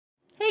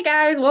Hey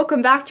guys,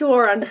 welcome back to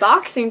our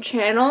unboxing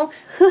channel,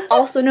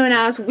 also known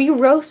as We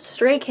Roast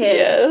Stray Kids.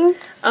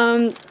 Yes.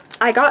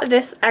 I got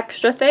this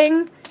extra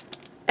thing,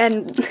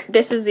 and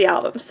this is the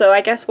album, so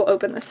I guess we'll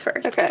open this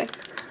first. Okay.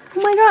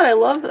 Oh my god, I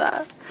love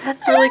that.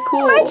 That's really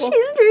cool. My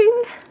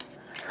children.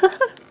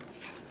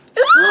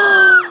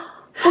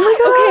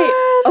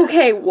 Oh my god.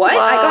 Okay, what?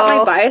 Wow. I got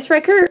my bias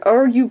wrecker?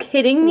 Are you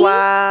kidding me?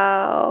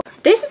 Wow.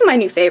 This is my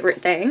new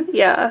favorite thing.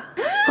 Yeah.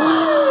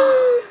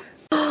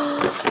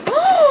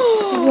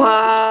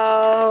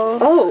 Wow.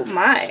 Oh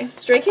my.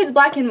 Stray Kids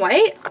black and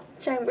white?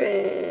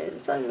 Changbin,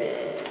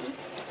 Sungmin,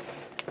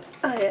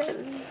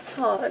 Ian,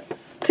 Hot.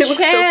 They look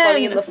so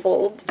funny in the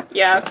folds.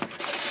 Yeah.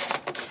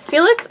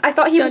 Felix, I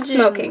thought he was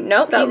smoking.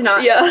 Nope, he's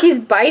not. Yeah. He's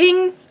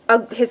biting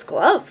his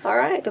glove.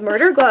 Alright. The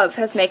murder glove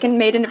has made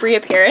a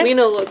reappearance.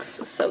 Lino looks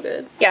so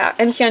good. Yeah,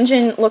 and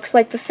Hyunjin looks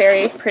like the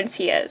fairy prince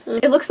he is.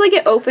 It looks like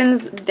it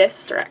opens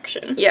this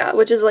direction. Yeah,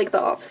 which is like the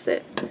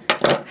opposite.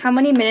 How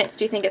many minutes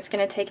do you think it's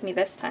gonna take me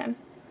this time?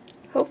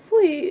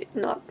 Hopefully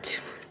not too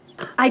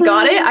much. I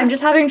got it. I'm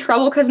just having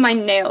trouble because my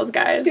nails,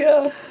 guys.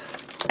 Yeah.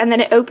 And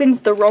then it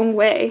opens the wrong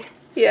way.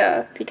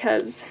 Yeah.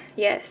 Because,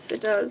 yes,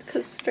 it does.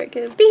 Because Stray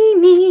Kids. Be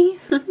me.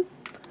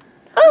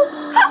 Oh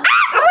my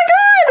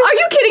god! Are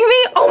you kidding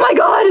me? Oh my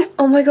god!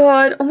 Oh my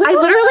god. Oh my god.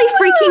 I literally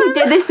freaking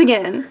did this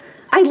again.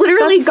 I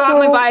literally That's got so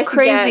my bias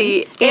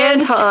crazy.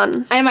 again.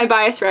 Anton. And my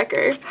bias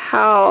wrecker.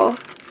 How?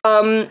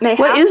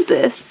 What is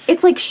this?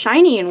 It's like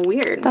shiny and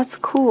weird. That's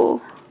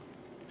cool.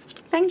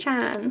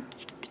 Bang-chan.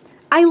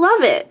 I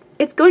love it.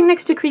 It's going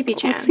next to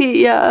Creepy-chan. Let's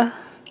see, yeah.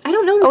 I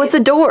don't know. Oh, it's a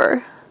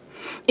door.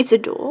 It's a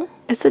doll.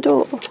 It's a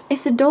door.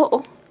 It's a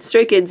doll.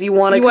 Stray Kids, you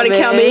want to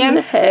come in?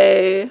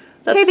 Hey.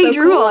 That's Hey, they so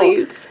drew cool. all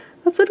these.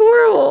 That's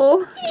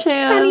adorable.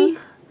 Chan. Channy.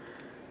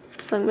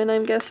 Sungmin,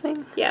 I'm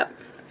guessing. Yep.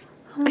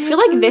 I feel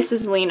like this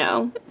is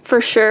Lino. For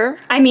sure.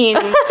 I mean,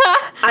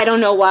 I don't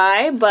know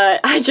why,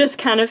 but I just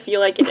kind of feel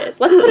like it is.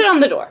 Let's put it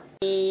on the door.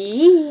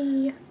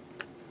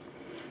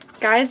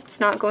 Guys, it's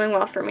not going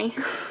well for me.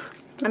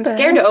 I'm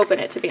scared to open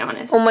it, to be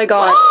honest. Oh my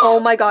god. Oh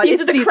my god. These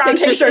are the crime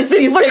pictures.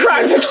 These are the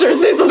crime pictures.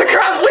 These are the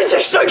crime. We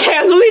just shook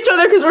hands with each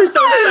other because we're so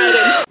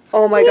excited.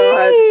 Oh my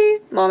god.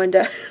 Mom and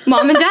dad.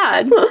 Mom and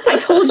dad. I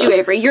told you,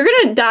 Avery. You're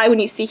gonna die when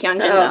you see Hyunjin,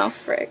 though. Oh,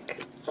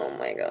 frick. Oh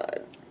my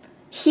god.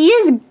 He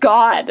is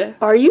God.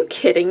 Are you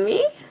kidding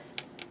me?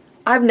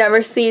 I've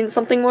never seen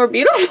something more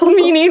beautiful.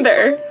 Me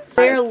neither.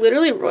 They're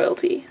literally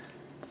royalty.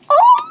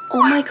 Oh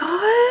my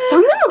god.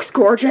 Sungmin looks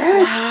gorgeous.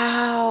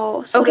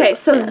 Wow. So Okay, does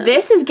so Ann.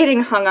 this is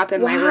getting hung up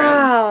in my room.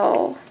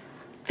 Wow.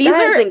 These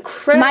That are is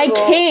incredible. my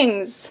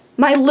kings.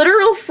 My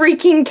literal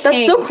freaking kings.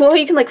 That's so cool.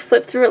 You can like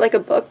flip through it like a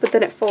book, but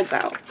then it folds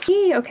out.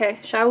 Okay,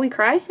 shall we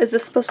cry? Is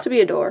this supposed to be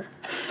a door?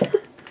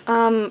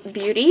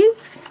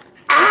 Beauties?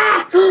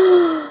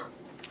 Ah!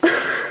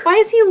 Why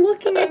is he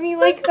looking at me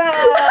like that?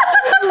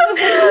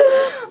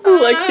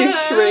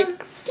 Lexi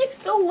shrinks. He's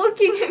still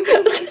looking at me.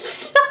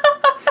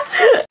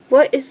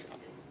 What is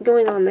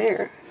going on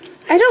there?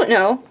 I don't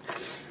know.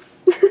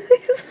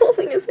 He's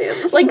holding his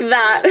hands Like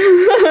that.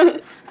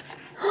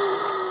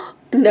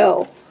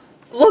 No.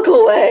 Look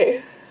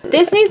away.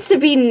 This needs to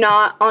be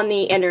not on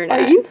the internet.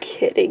 Are you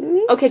kidding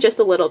me? Okay, just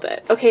a little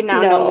bit. Okay,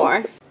 now no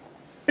more.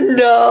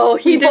 No,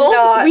 he did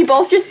not. We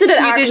both just did an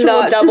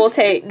actual double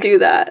take. Do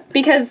that.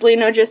 Because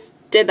Lino just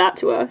did that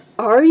to us.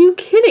 Are you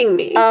kidding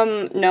me?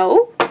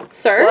 No,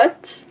 sir.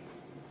 What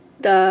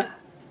the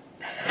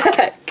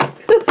heck?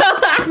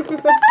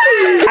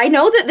 I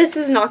know that this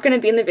is not going to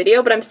be in the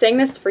video, but I'm saying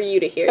this for you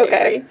to hear.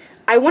 Okay. Avery.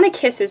 I want to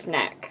kiss his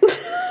neck. That's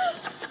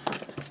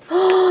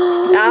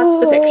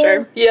the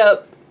picture.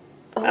 Yep.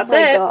 That's oh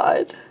my it.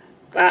 god.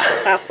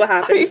 That's what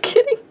happened. Are you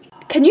kidding me?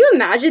 Can you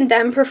imagine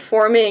them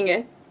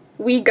performing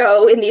We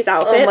Go in these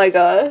outfits? Oh my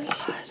gosh.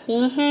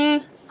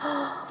 Mm-hmm.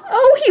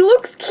 Oh, he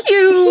looks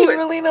cute. He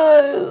really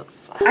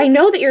does. I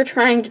know that you're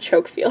trying to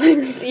choke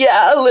feelings.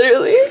 Yeah,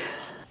 literally.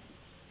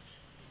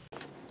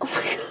 Oh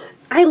my god.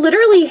 I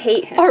literally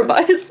hate him. Our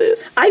biases.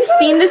 I've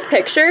seen this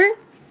picture.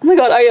 Oh my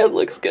god, Ian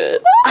looks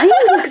good. He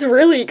looks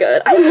really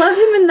good. I love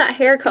him in that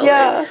hair color.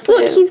 Yeah,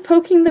 Look, same. he's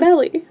poking the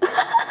belly.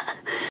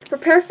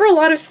 Prepare for a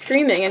lot of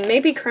screaming and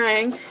maybe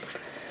crying.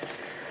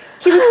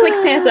 He looks like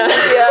Santa.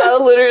 Yeah,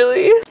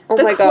 literally. Oh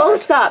The my god.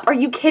 close-up. Are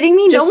you kidding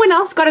me? No one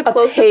else got a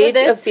close-up of Page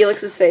this. of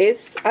Felix's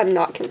face. I'm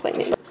not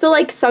complaining. So,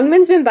 like,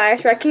 Sungmin's been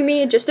bias wrecking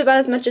me just about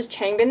as much as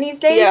Changbin these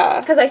days.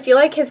 Yeah. Because I feel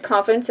like his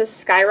confidence has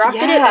skyrocketed.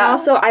 And Yeah.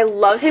 also, I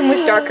love him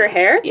with darker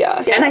hair.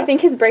 Yeah. And I think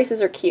his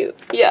braces are cute.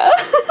 Yeah.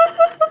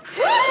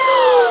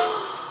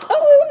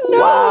 Oh, no.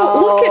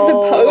 Wow. Look at the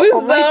pose,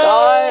 Oh my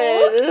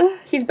though. god.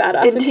 He's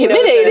badass. and he knows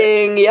it.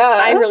 Intimidating,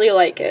 yeah. I really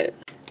like it.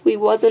 We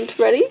wasn't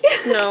ready?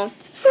 No.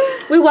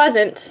 We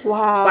wasn't.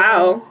 Wow.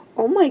 Wow.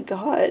 Oh my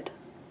god.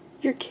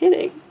 You're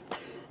kidding.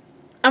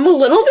 I'm a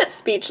little bit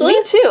speechless.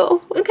 Me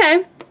too.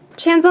 Okay.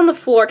 Chan's on the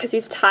floor because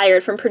he's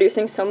tired from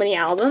producing so many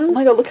albums. Oh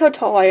my god, look how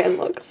tall Ian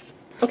looks.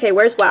 Okay,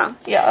 where's Wow?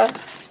 Yeah.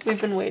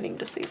 We've been waiting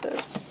to see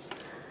this.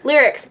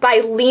 Lyrics by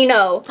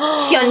Lino,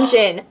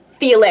 Hyunjin,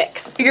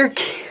 Felix. They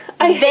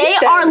They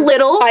are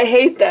little I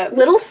hate them.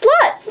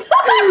 sluts.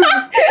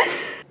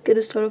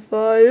 Gonna start a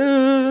fire.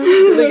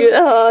 Gonna get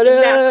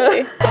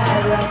hotter.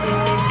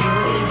 Exactly.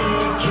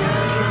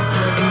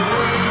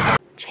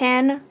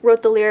 Chan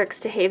wrote the lyrics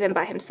to Haven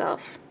by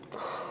himself.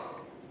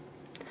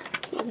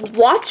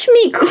 Watch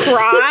me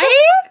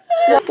cry?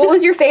 What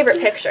was your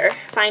favorite picture?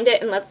 Find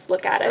it and let's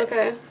look at it.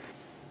 Okay.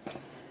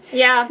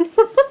 Yeah.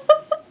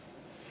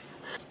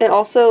 And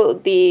also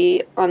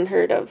the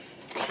unheard of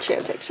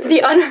Chan picture. The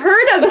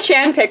unheard of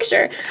Chan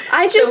picture.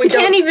 I just we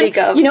don't can't even. speak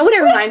of. You know what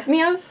it reminds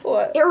me of?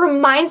 What? It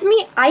reminds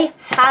me. I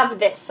have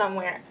this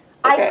somewhere.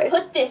 Okay. I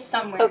put this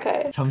somewhere.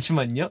 Okay.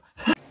 잠시만요.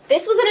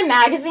 This was in a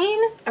magazine.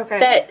 Okay.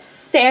 That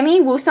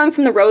Sammy Woosung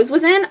from The Rose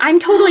was in. I'm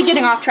totally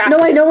getting off track. No,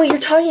 I know what you're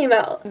talking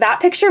about. That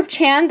picture of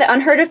Chan, the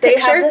unheard of They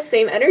picture. have the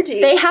same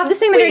energy. They have the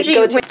same Wait, energy.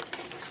 go to-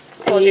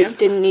 Told you you.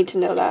 didn't need to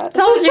know that.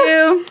 Told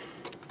you.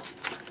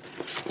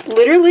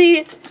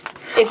 Literally.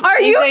 If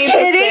Are you these ain't the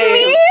kidding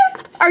same- me?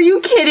 Are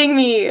you kidding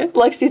me?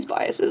 Lexi's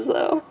biases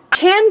though.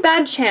 Chan,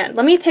 bad Chan.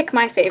 Let me pick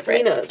my favorite.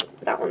 He knows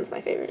that one's my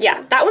favorite.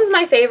 Yeah, that one's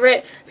my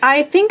favorite.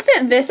 I think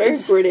that this Very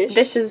is British.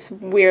 This is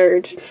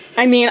weird.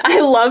 I mean, I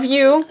love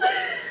you,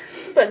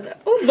 But no.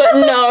 but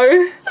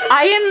no.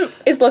 Ian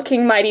is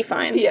looking mighty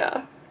fine.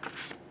 Yeah.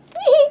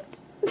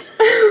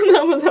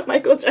 That was at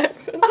Michael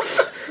Jackson.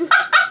 That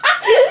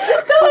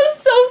was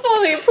so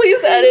funny.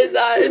 Please edit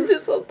that into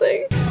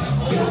something.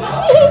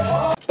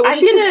 I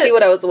wish you could see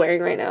what I was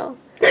wearing right now.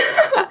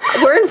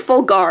 We're in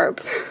full garb.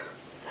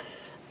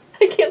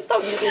 I can't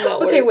stop using that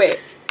word. Okay, wait.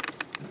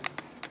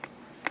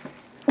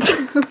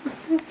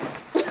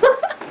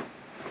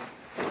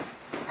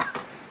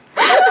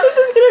 This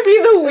is gonna be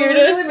the It really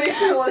weirdest,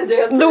 makes me want to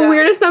dance the around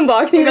weirdest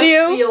unboxing in a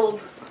video.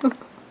 field.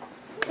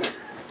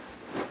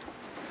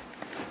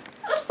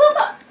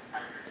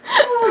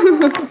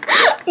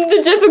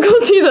 The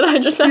difficulty that I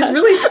just had. He's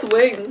really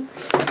swing.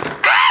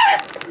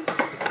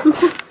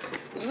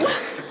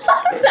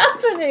 What's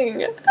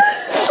happening?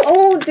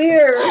 Oh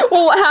dear.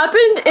 Well, what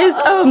happened is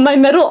my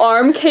middle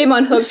arm came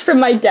unhooked from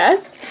my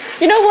desk.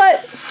 You know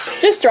what?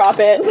 Just drop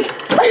it.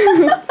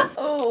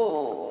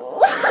 Oh.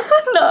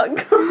 Not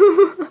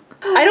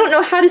I don't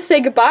know how to say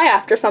goodbye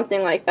after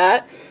something like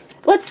that.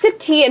 Let's sip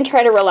tea and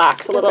try to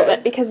relax a little Okay.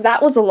 bit because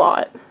that was a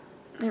lot.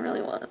 It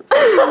really was.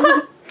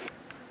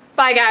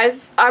 Bye,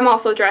 guys. I'm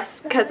also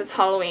dressed because it's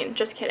Halloween.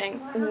 Just kidding.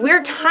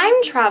 We're time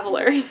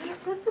travelers.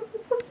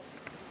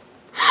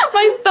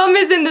 My thumb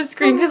is in the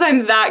screen because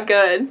I'm that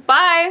good.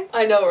 Bye.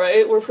 I know,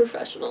 right? We're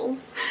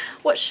professionals.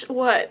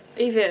 What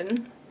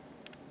even?